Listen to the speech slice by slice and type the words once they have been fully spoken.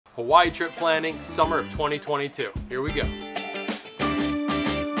Hawaii trip planning, summer of 2022. Here we go.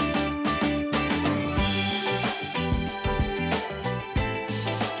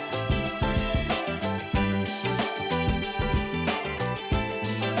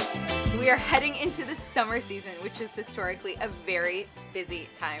 We are heading into the summer season, which is historically a very busy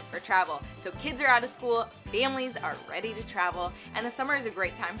time for travel. So kids are out of school, families are ready to travel, and the summer is a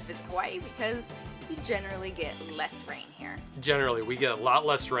great time to visit Hawaii because we generally get less rain here. Generally, we get a lot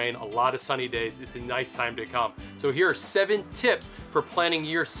less rain, a lot of sunny days. It's a nice time to come. So here are 7 tips for planning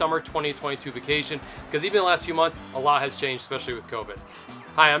your summer 2022 vacation, because even the last few months, a lot has changed, especially with COVID.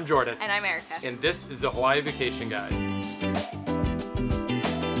 Hi, I'm Jordan. And I'm Erica. And this is the Hawaii Vacation Guide.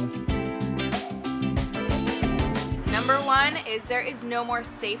 Number 1 is there is no more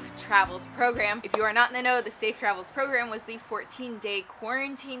Safe Travels program. If you are not in the know, the Safe Travels program was the 14-day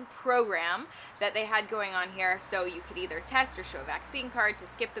quarantine program that they had going on here. So you could either test or show a vaccine card to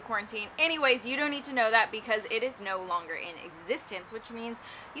skip the quarantine. Anyways, you don't need to know that because it is no longer in existence, which means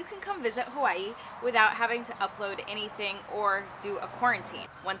you can come visit Hawaii without having to upload anything or do a quarantine.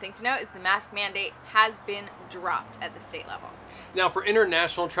 One thing to note is the mask mandate has been dropped at the state level. Now for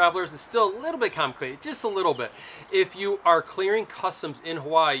international travelers, it's still a little bit complicated, just a little bit. If you are clearing customs in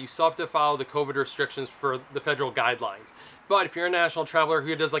Hawaii, you still have to follow the COVID restrictions for the federal guidelines. But if you're a international traveler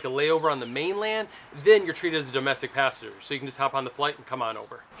who does like a layover on the mainland, then you're treated as a domestic passenger. So you can just hop on the flight and come on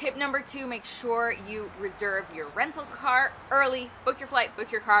over. Tip number 2, make sure you reserve your rental car early. Book your flight,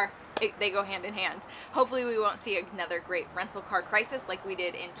 book your car. They go hand in hand. Hopefully we won't see another great rental car crisis like we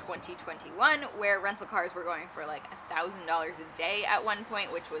did in 2021, where rental cars were going for like $1,000 a day at one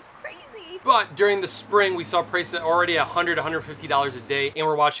point, which was crazy. But during the spring, we saw prices already at $100, $150 a day, and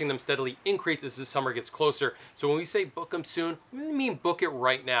we're watching them steadily increase as the summer gets closer. So when we say book them soon, we mean book it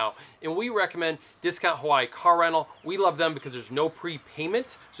right now. And we recommend Discount Hawaii Car Rental. We love them because there's no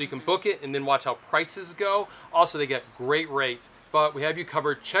prepayment, so you can book it and then watch how prices go. Also, they get great rates. But we have you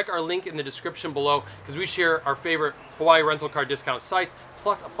covered. Check our link in the description below because we share our favorite Hawaii rental car discount sites,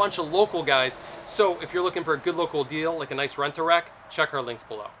 plus a bunch of local guys. So if you're looking for a good local deal, like a nice rent-a-wreck, check our links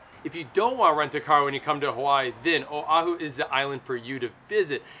below. If you don't want to rent a car when you come to Hawaii, then Oahu is the island for you to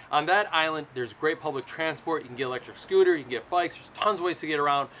visit. On that island, there's great public transport. You can get electric scooter, you can get bikes, there's tons of ways to get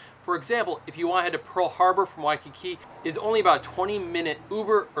around. For example, if you want to head to Pearl Harbor from Waikiki, it's only about a 20-minute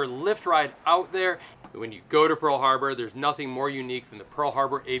Uber or Lyft ride out there. When you go to Pearl Harbor, there's nothing more unique than the Pearl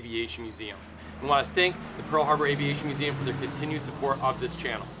Harbor Aviation Museum. We want to thank the Pearl Harbor Aviation Museum for their continued support of this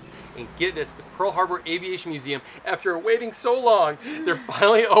channel. And get this, the Pearl Harbor Aviation Museum, after waiting so long, they're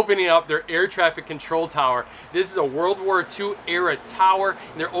finally opening up their air traffic control tower. This is a World War II era tower,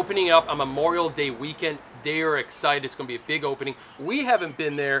 and they're opening it up on Memorial Day weekend. They are excited. It's going to be a big opening. We haven't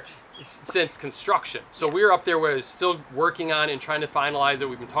been there since construction. So we're up there where it's still working on and trying to finalize it.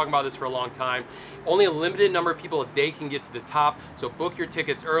 We've been talking about this for a long time. Only a limited number of people a day can get to the top, so book your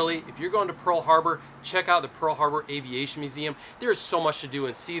tickets early. If you're going to Pearl Harbor, check out the Pearl Harbor Aviation Museum. There's so much to do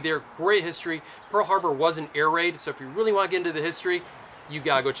and see there. Great history. Pearl Harbor was an air raid, so if you really want to get into the history, you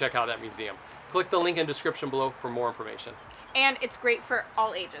gotta go check out that museum. Click the link in the description below for more information. And it's great for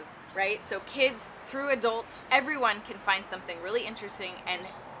all ages, right? So kids through adults, everyone can find something really interesting and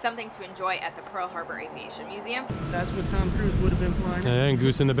something to enjoy at the Pearl Harbor Aviation Museum. That's what Tom Cruise would have been flying. And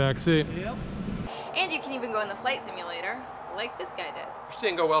Goose in the back seat. Yep. And you can even go in the flight simulator like this guy did. Which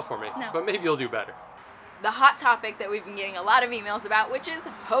didn't go well for me, No. but maybe you'll do better. The hot topic that we've been getting a lot of emails about, which is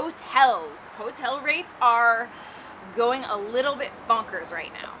hotels. Hotel rates are going a little bit bonkers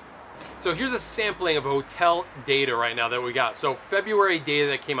right now. So here's a sampling of hotel data right now that we got. So February data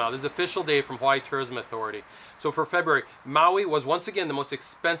that came out. This is official data from Hawaii Tourism Authority. So for February, Maui was once again the most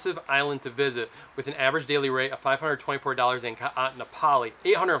expensive island to visit with an average daily rate of $524 in Ka'anapali,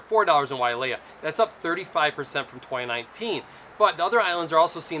 $804 in Wailea. That's up 35% from 2019. But the other islands are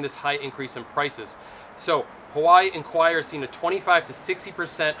also seeing this high increase in prices. So Hawaii and Kauai are seeing a 25 to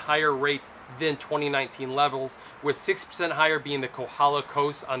 60% higher rates than 2019 levels, with 6% higher being the Kohala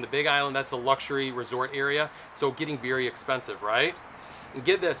Coast on the Big Island. That's a luxury resort area, so getting very expensive, right? And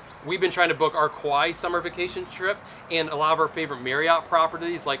get this, we've been trying to book our Kauai summer vacation trip, and a lot of our favorite Marriott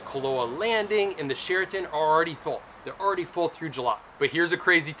properties like Koloa Landing and the Sheraton are already full. They're already full through July. But here's a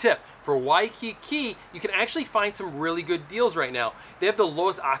crazy tip. For Waikiki, you can actually find some really good deals right now. They have the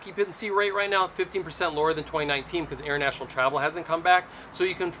lowest occupancy rate right now, 15% lower than 2019 because international travel hasn't come back. So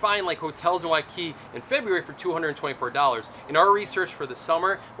you can find like hotels in Waikiki in February for $224. In our research for the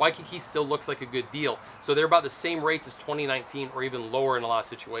summer, Waikiki still looks like a good deal. So they're about the same rates as 2019 or even lower in a lot of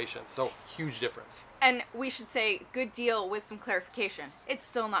situations. So huge difference. And we should say good deal with some clarification. It's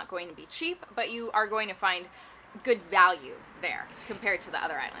still not going to be cheap, but you are going to find good value there compared to the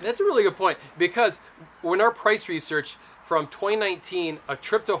other islands. That's a really good point, because when our price research from 2019, a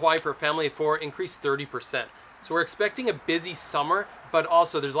trip to Hawaii for a family of 4 increased 30%. So we're expecting a busy summer, but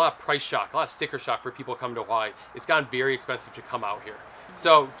also there's a lot of price shock, a lot of sticker shock for people coming to Hawaii. It's gotten very expensive to come out here.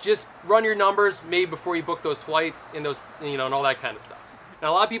 So just run your numbers maybe before you book those flights and those, and all that kind of stuff.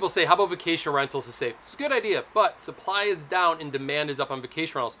 Now, a lot of people say, how about vacation rentals to save? It's a good idea, but supply is down and demand is up on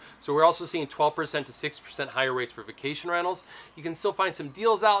vacation rentals. So we're also seeing 12% to 6% higher rates for vacation rentals. You can still find some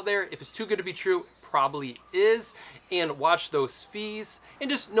deals out there. If it's too good to be true, probably is. And watch those fees and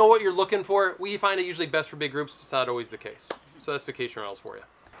just know what you're looking for. We find it usually best for big groups, but it's not always the case. So that's vacation rentals for you.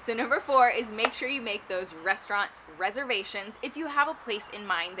 So number 4 is make sure you make those restaurant reservations if you have a place in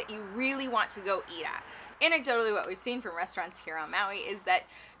mind that you really want to go eat at. Anecdotally, what we've seen from restaurants here on Maui is that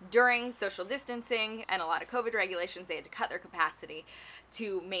during social distancing and a lot of COVID regulations, they had to cut their capacity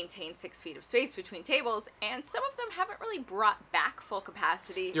to maintain 6 feet of space between tables, and some of them haven't really brought back full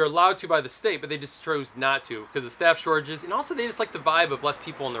capacity. They're allowed to by the state, but they just chose not to because of staff shortages, and also they just like the vibe of less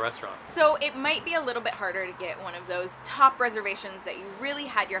people in the restaurant. So it might be a little bit harder to get one of those top reservations that you really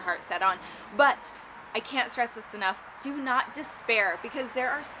had your heart set on, but I can't stress this enough, do not despair, because there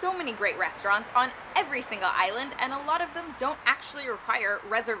are so many great restaurants on every single island, and a lot of them don't actually require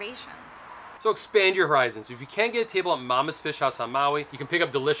reservations. So expand your horizons. If you can't get a table at Mama's Fish House on Maui, you can pick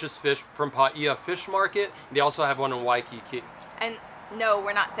up delicious fish from Paia Fish Market. They also have one in Waikiki. And no,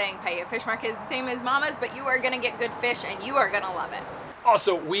 we're not saying Paia Fish Market is the same as Mama's, but you are gonna get good fish and you are gonna love it.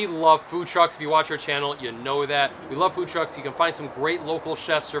 Also, we love food trucks. If you watch our channel, you know that. We love food trucks. You can find some great local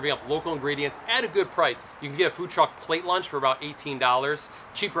chefs serving up local ingredients at a good price. You can get a food truck plate lunch for about $18,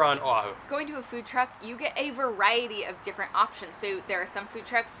 cheaper on Oahu. Going to a food truck, you get a variety of different options. So there are some food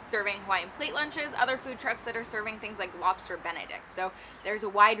trucks serving Hawaiian plate lunches, other food trucks that are serving things like lobster benedict. So there's a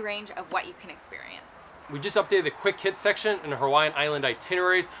wide range of what you can experience. We just updated the quick hit section in Hawaiian Island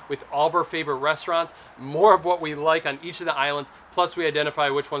itineraries with all of our favorite restaurants, more of what we like on each of the islands, plus we identify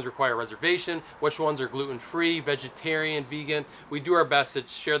which ones require a reservation, which ones are gluten-free, vegetarian, vegan. We do our best to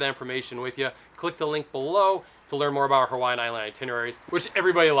share that information with you. Click the link below to learn more about our Hawaiian Island itineraries, which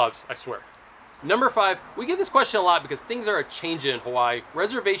everybody loves, I swear. Number 5, we get this question a lot because things are changing in Hawaii.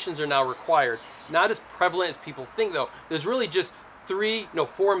 Reservations are now required. Not as prevalent as people think though. There's really just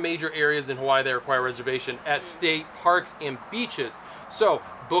 4 major areas in Hawaii that require reservation at state parks and beaches. So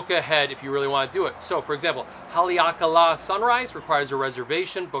book ahead if you really want to do it. So for example, Haleakala Sunrise requires a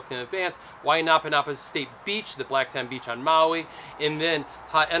reservation booked in advance. Wainapa State Beach, the Black Sand Beach on Maui, and then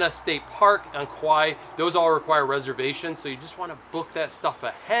Haena State Park on Kauai. Those all require reservations, so you just want to book that stuff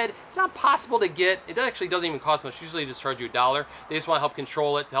ahead. It's not possible to get. It actually doesn't even cost much. Usually just charge you $1. They just want to help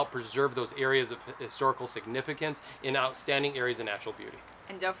control it to help preserve those areas of historical significance in outstanding areas of natural beauty.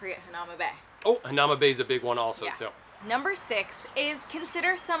 And don't forget Hanauma Bay. Oh, Hanauma Bay is a big one also too. Number 6 is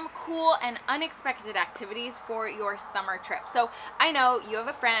consider some cool and unexpected activities for your summer trip. So I know you have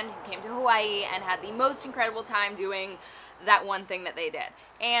a friend who came to Hawaii and had the most incredible time doing that one thing that they did.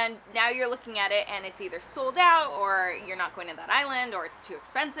 And now you're looking at it and it's either sold out or you're not going to that island or it's too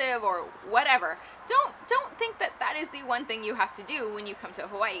expensive or whatever. Don't think that that is the one thing you have to do when you come to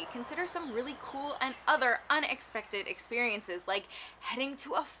Hawaii. Consider some really cool and other unexpected experiences, like heading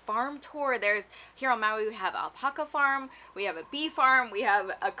to a farm tour. Here on Maui we have alpaca farm, we have a bee farm, we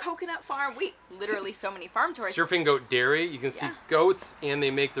have a coconut farm. We literally so many farm tours. Surfing goat dairy, you can see goats and they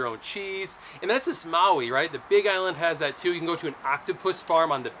make their own cheese. And that's just Maui, right? The Big Island has that too. You can go to an octopus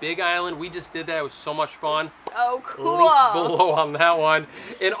farm on the Big Island. We just did that. It was so much fun. So cool. Link below on that one.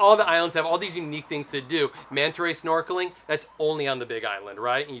 And all the islands have all these unique things to do. Manta ray snorkeling, that's only on the Big Island,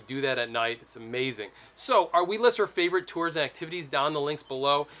 right? And you do that at night. It's amazing. So we list our favorite tours and activities down in the links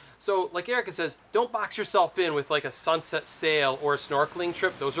below. So like Erica says, don't box yourself in with like a sunset sail or a snorkeling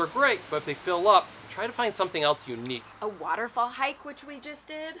trip. Those are great, but if they fill up, try to find something else unique. A waterfall hike, which we just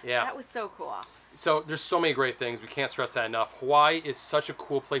did. Yeah. That was so cool. So there's so many great things. We can't stress that enough. Hawaii is such a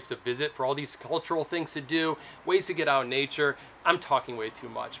cool place to visit for all these cultural things to do, ways to get out in nature. I'm talking way too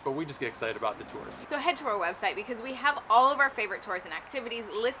much, but we just get excited about the tours. So head to our website because we have all of our favorite tours and activities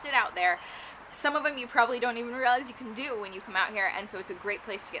listed out there. Some of them you probably don't even realize you can do when you come out here, and so it's a great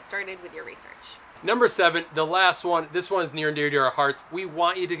place to get started with your research. Number 7, the last one. This one is near and dear to our hearts. We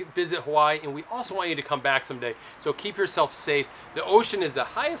want you to visit Hawaii, and we also want you to come back someday. So keep yourself safe. The ocean is the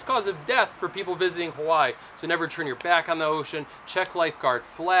highest cause of death for people visiting Hawaii. So never turn your back on the ocean. Check lifeguard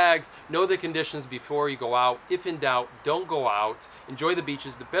flags. Know the conditions before you go out. If in doubt, don't go out. Enjoy the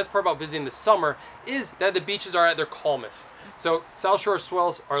beaches. The best part about visiting the summer is that the beaches are at their calmest. So South Shore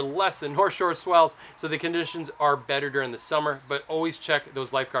swells are less than North Shore swells, so the conditions are better during the summer, but always check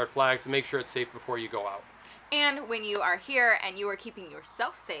those lifeguard flags and make sure it's safe before you go out. And when you are here and you are keeping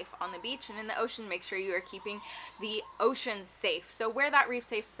yourself safe on the beach and in the ocean, make sure you are keeping the ocean safe. So wear that reef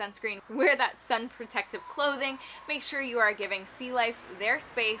safe sunscreen, wear that sun protective clothing, make sure you are giving sea life their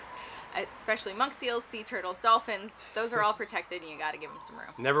space, especially monk seals, sea turtles, dolphins. Those are all protected and you got to give them some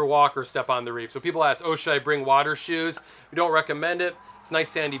room. Never walk or step on the reef. So people ask, oh, should I bring water shoes? We don't recommend it. It's nice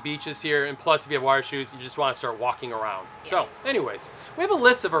sandy beaches here, and plus if you have water shoes, you just want to start walking around. Yeah. So anyways, we have a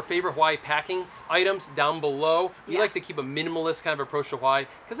list of our favorite Hawaii packing items down below. We like to keep a minimalist kind of approach to Hawaii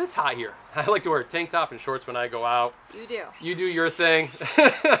because it's hot here. I like to wear a tank top and shorts when I go out. You do. You do your thing. Do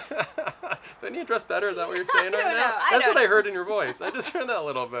I need to dress better? Is that what you're saying right now? That's what I heard in your voice. I just heard that a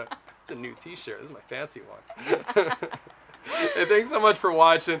little bit. It's a new t-shirt. This is my fancy one. Hey, thanks so much for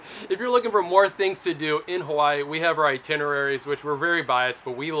watching. If you're looking for more things to do in Hawaii, we have our itineraries, which we're very biased,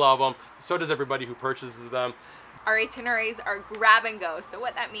 but we love them. So does everybody who purchases them. Our itineraries are grab and go. So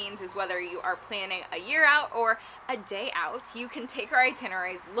what that means is whether you are planning a year out or a day out, you can take our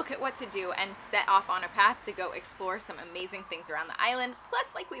itineraries, look at what to do, and set off on a path to go explore some amazing things around the island. Plus,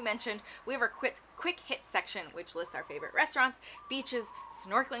 like we mentioned, we have our quick hit section, which lists our favorite restaurants, beaches,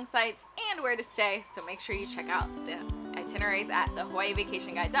 snorkeling sites, and where to stay. So make sure you check out the itineraries at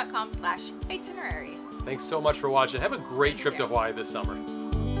thehawaiivacationguide.com/itineraries. Thanks so much for watching. Have a great trip to Hawaii this summer.